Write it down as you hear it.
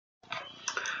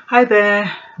Hi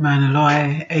there,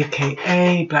 Manaloy,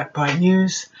 aka Blackbright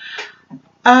News.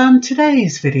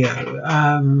 Today's video,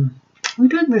 I'm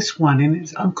doing this one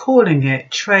and I'm calling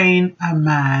it Train a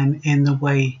Man in the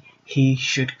Way He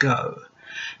Should Go.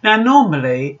 Now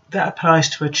normally that applies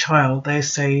to a child. They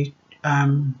say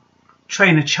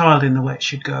train a child in the way it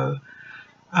should go,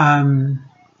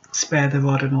 spare the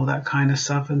rod and all that kind of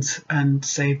stuff, and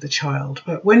save the child.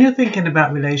 But when you're thinking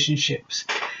about relationships,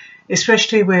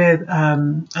 especially with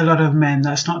a lot of men,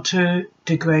 that's not to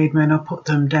degrade men or put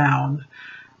them down.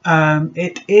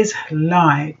 It is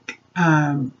like,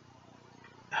 well,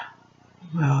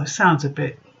 it sounds a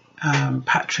bit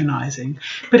patronising,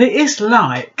 but it is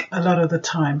like a lot of the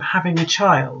time having a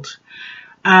child.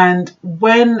 And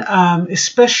when,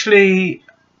 especially,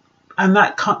 and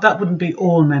that wouldn't be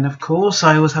all men, of course,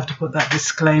 I always have to put that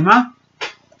disclaimer.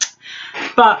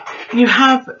 But you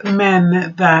have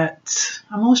men that,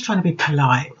 I'm always trying to be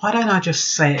polite. Why don't I just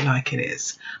say it like it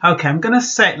is? Okay, I'm going to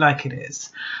say it like it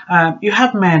is. You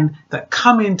have men that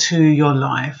come into your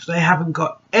life. They haven't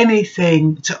got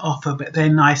anything to offer, but they're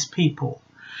nice people.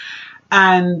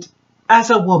 And as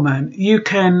a woman, you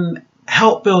can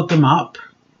help build them up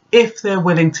if they're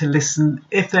willing to listen,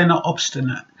 if they're not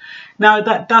obstinate. Now,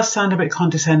 that does sound a bit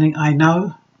condescending, I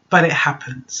know, but it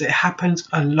happens. It happens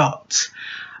a lot.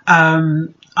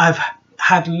 I've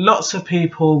had lots of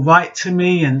people write to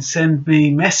me and send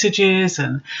me messages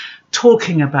and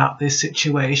talking about this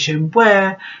situation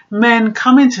where men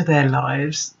come into their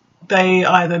lives. They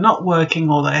either not working,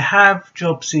 or they have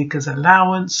job seekers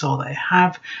allowance, or they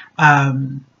have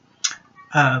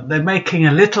they're making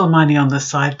a little money on the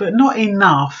side, but not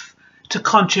enough to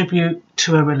contribute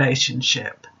to a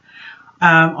relationship.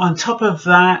 On top of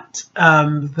that,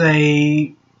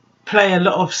 they play a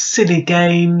lot of silly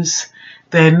games.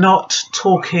 They're not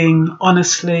talking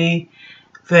honestly.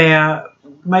 They're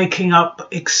making up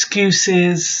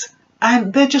excuses,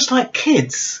 and they're just like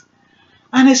kids.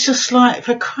 And it's just like,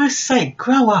 for Christ's sake,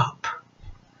 grow up.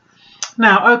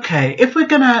 Now, okay, if we're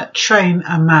going to train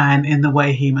a man in the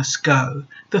way he must go,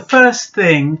 the first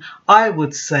thing I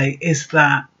would say is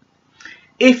that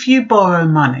if you borrow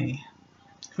money,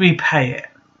 repay it.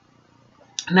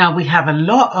 Now, we have a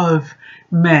lot of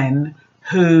men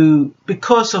who,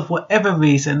 because of whatever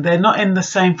reason, they're not in the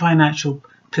same financial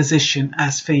position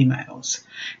as females.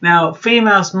 Now,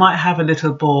 females might have a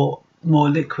little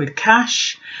more liquid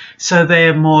cash, so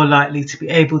they're more likely to be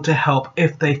able to help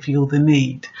if they feel the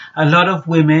need. A lot of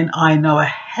women, I know a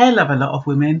hell of a lot of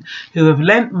women who have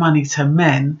lent money to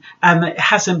men and it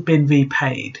hasn't been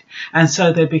repaid, and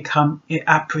so they become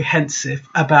apprehensive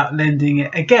about lending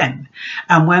it again.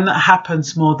 And when that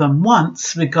happens more than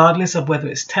once, regardless of whether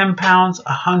it's £10,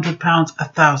 £100,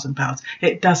 £1,000,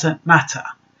 it doesn't matter.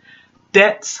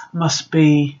 Debts must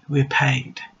be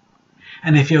repaid.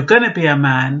 And if you're going to be a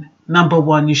man, number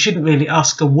one, you shouldn't really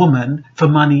ask a woman for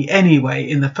money anyway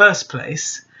in the first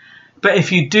place. But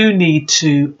if you do need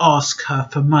to ask her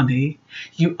for money,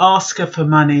 you ask her for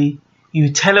money, you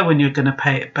tell her when you're going to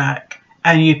pay it back,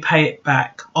 and you pay it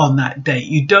back on that date.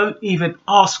 You don't even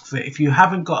ask for it if you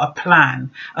haven't got a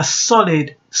plan, a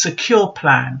solid, secure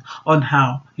plan on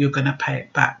how you're going to pay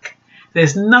it back.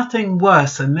 There's nothing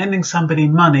worse than lending somebody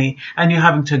money and you're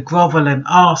having to grovel and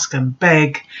ask and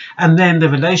beg, and then the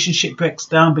relationship breaks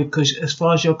down because, as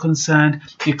far as you're concerned,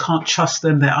 you can't trust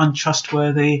them, they're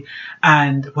untrustworthy,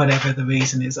 and whatever the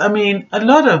reason is. I mean, a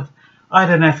lot of, I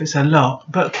don't know if it's a lot,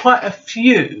 but quite a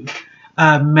few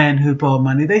men who borrow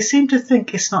money, they seem to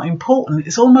think it's not important.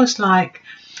 It's almost like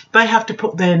they have to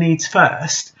put their needs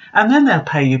first and then they'll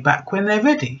pay you back when they're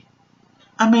ready.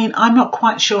 I mean, I'm not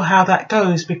quite sure how that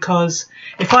goes, because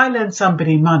if I lend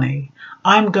somebody money,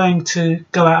 I'm going to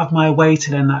go out of my way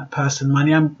to lend that person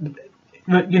money.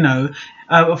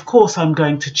 Of course, I'm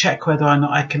going to check whether or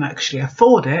not I can actually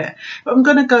afford it, but I'm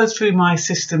going to go through my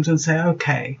systems and say,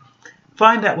 okay,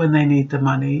 find out when they need the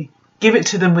money, give it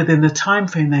to them within the time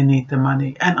frame they need the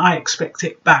money, and I expect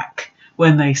it back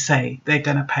when they say they're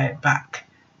going to pay it back.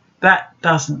 That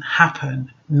doesn't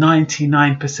happen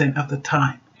 99% of the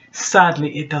time.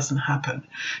 Sadly, it doesn't happen.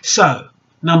 So,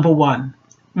 number one,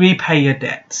 repay your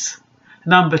debts.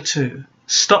 Number two,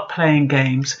 stop playing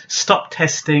games, stop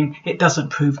testing. It doesn't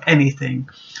prove anything.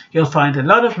 You'll find a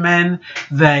lot of men,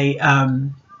 they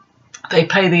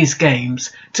play these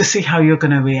games to see how you're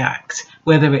going to react.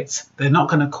 Whether it's they're not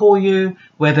going to call you,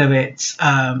 whether it's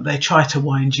they try to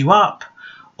wind you up,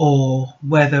 or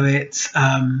whether it's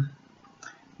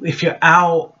if you're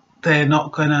out, they're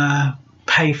not going to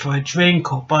pay for a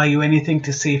drink or buy you anything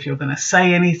to see if you're going to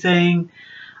say anything.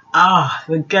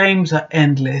 the games are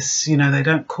endless. You know, they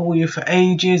don't call you for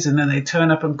ages, and then they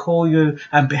turn up and call you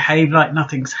and behave like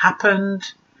nothing's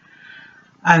happened.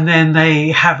 And then they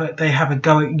have a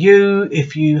go at you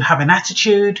if you have an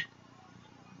attitude,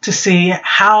 to see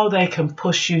how they can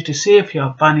push you, to see if you're a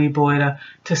bunny boiler,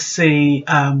 to see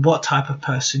what type of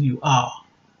person you are.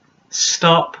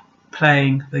 Stop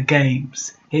playing the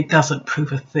games. It doesn't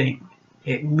prove a thing.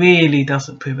 It really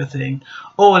doesn't prove a thing.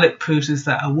 All it proves is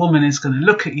that a woman is going to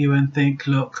look at you and think,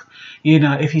 look, you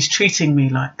know, if he's treating me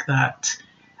like that,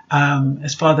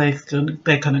 as far as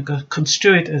they're going to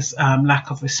construe it as lack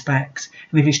of respect.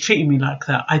 And if he's treating me like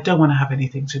that, I don't want to have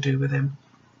anything to do with him.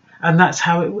 And that's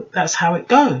how it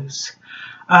goes.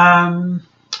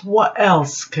 What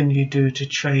else can you do to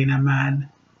train a man?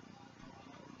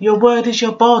 Your word is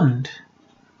your bond.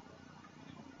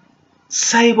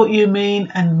 Say what you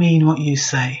mean and mean what you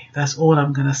say. That's all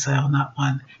I'm going to say on that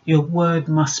one. Your word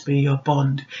must be your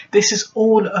bond. This is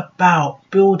all about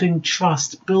building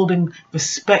trust, building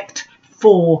respect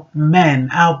for men,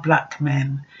 our black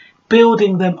men,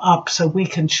 building them up so we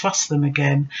can trust them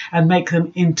again and make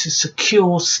them into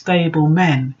secure, stable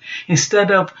men, instead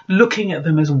of looking at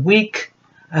them as weak,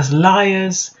 as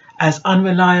liars, as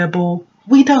unreliable.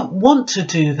 We don't want to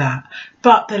do that.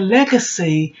 But the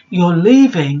legacy you're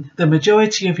leaving, the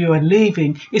majority of you are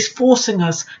leaving, is forcing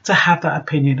us to have that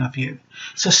opinion of you.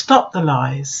 So stop the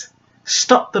lies,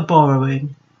 stop the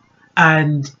borrowing,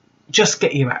 and just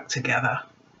get your act together.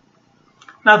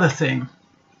 Another thing,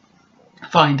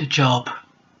 find a job.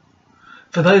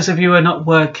 For those of you who are not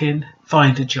working,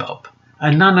 find a job.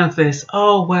 And none of this,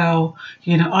 oh, well,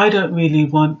 you know, I don't really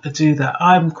want to do that.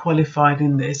 I'm qualified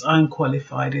in this, I'm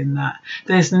qualified in that.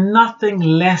 There's nothing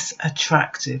less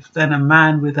attractive than a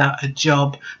man without a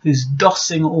job who's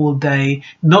dossing all day,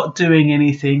 not doing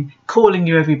anything, calling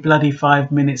you every bloody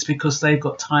 5 minutes because they've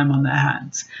got time on their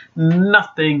hands.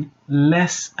 Nothing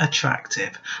less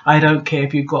attractive. I don't care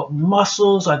if you've got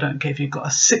muscles, I don't care if you've got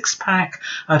a six-pack,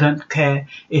 I don't care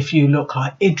if you look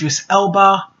like Idris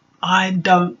Elba. I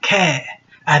don't care,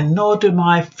 and nor do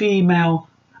my female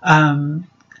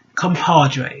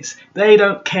compadres. They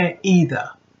don't care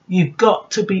either. You've got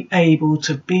to be able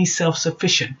to be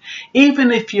self-sufficient.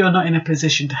 Even if you're not in a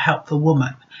position to help the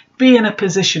woman, be in a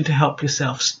position to help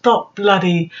yourself. Stop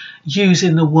bloody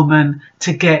using the woman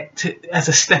as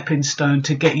a stepping stone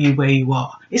to get you where you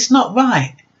are. It's not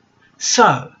right.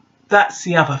 So that's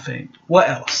the other thing. What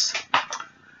else?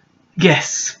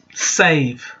 Yes,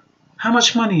 save. How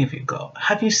much money have you got?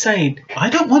 Have you saved?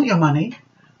 I don't want your money,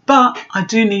 but I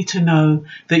do need to know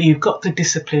that you've got the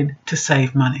discipline to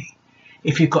save money.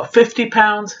 If you've got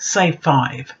 £50, save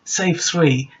 5, save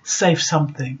 3, save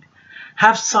something.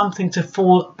 Have something to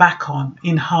fall back on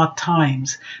in hard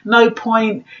times. No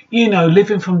point, you know,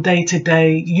 living from day to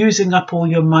day, using up all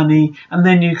your money, and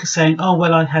then you saying, oh,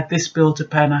 well, I had this bill to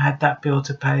pay and I had that bill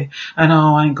to pay, and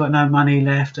oh, I ain't got no money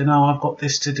left, and oh, I've got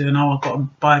this to do, and oh, I've got to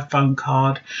buy a phone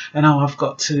card, and oh,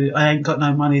 I ain't got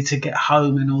no money to get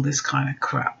home, and all this kind of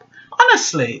crap.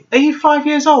 Honestly, are you 5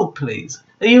 years old, please?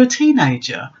 Are you a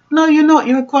teenager? No, you're not.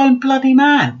 You're a grown bloody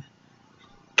man.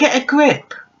 Get a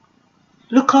grip.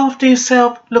 Look after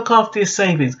yourself, look after your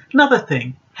savings. Another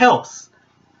thing, health.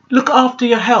 Look after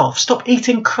your health. Stop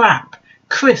eating crap,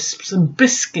 crisps and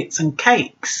biscuits and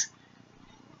cakes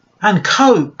and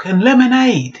Coke and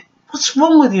lemonade. What's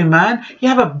wrong with you, man? You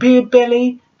have a beer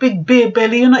belly, big beer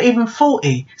belly. You're not even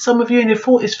 40. Some of you in your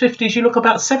 40s, 50s, you look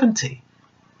about 70.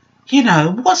 You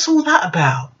know, what's all that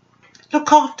about?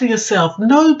 Look after yourself.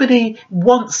 Nobody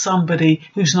wants somebody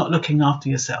who's not looking after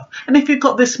yourself. And if you've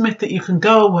got this myth that you can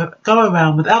go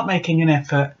around without making an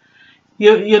effort,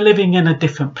 you're living in a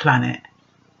different planet.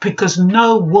 Because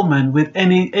no woman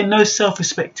no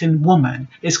self-respecting woman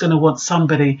is going to want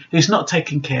somebody who's not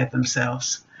taking care of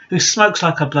themselves, who smokes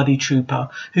like a bloody trooper,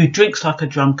 who drinks like a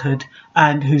drunkard,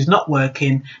 and who's not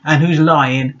working, and who's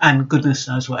lying, and goodness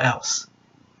knows what else.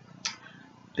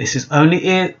 This is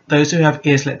only those who have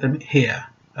ears, let them hear.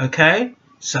 Okay?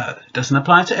 So, it doesn't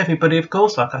apply to everybody, of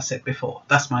course, like I said before.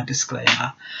 That's my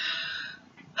disclaimer.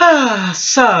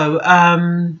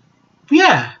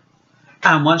 Yeah.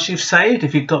 And once you've saved,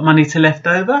 if you've got money left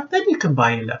over, then you can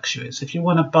buy your luxuries. If you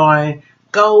want to buy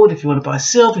gold, if you want to buy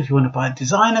silver, if you want to buy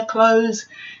designer clothes,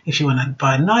 if you want to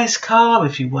buy a nice car,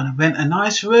 if you want to rent a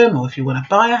nice room, or if you want to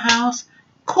buy a house,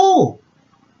 cool.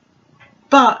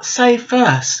 But save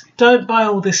first. Don't buy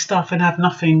all this stuff and have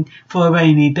nothing for a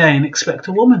rainy day and expect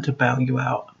a woman to bail you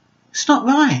out. It's not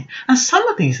right. And some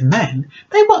of these men,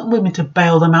 they want women to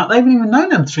bail them out. They haven't even known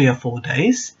them 3 or 4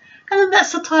 days. And then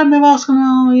that's the time they're asking,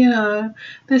 oh, you know,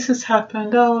 this has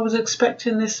happened. Oh, I was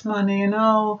expecting this money. And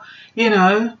oh, you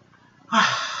know.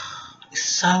 It's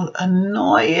so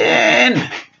annoying.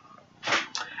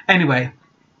 Anyway,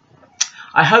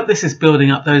 I hope this is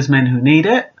building up those men who need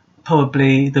it.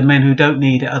 Probably the men who don't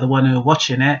need it are the ones who are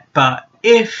watching it. But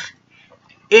if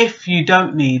you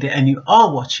don't need it and you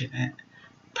are watching it,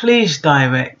 please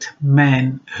direct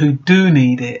men who do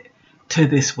need it to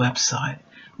this website.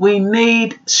 We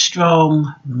need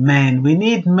strong men. We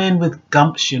need men with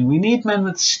gumption. We need men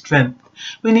with strength.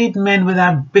 We need men with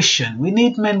ambition. We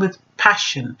need men with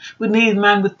passion. We need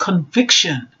men with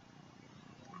conviction.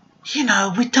 You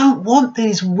know, we don't want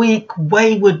these weak,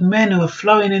 wayward men who are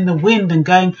flowing in the wind and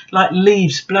going like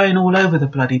leaves blowing all over the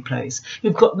bloody place.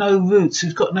 Who've got no roots,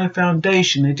 who've got no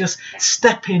foundation. They're just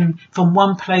stepping from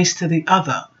one place to the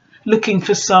other, looking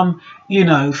for some, you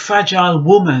know, fragile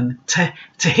woman to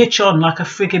hitch on like a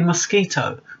frigging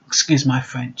mosquito. Excuse my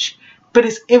French. But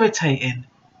it's irritating.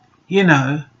 You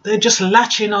know, they're just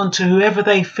latching on to whoever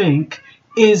they think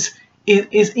is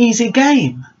easy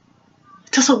game.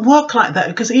 It doesn't work like that,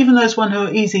 because even those ones who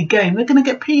are easy game, they're going to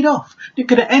get peed off. You're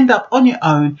going to end up on your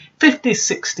own, 50s,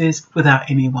 60s, without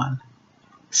anyone.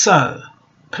 So,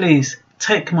 please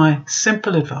take my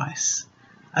simple advice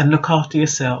and look after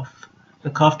yourself,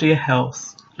 look after your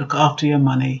health, look after your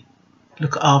money,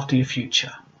 look after your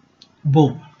future.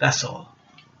 Boom, that's all.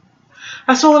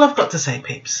 That's all I've got to say,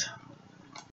 peeps.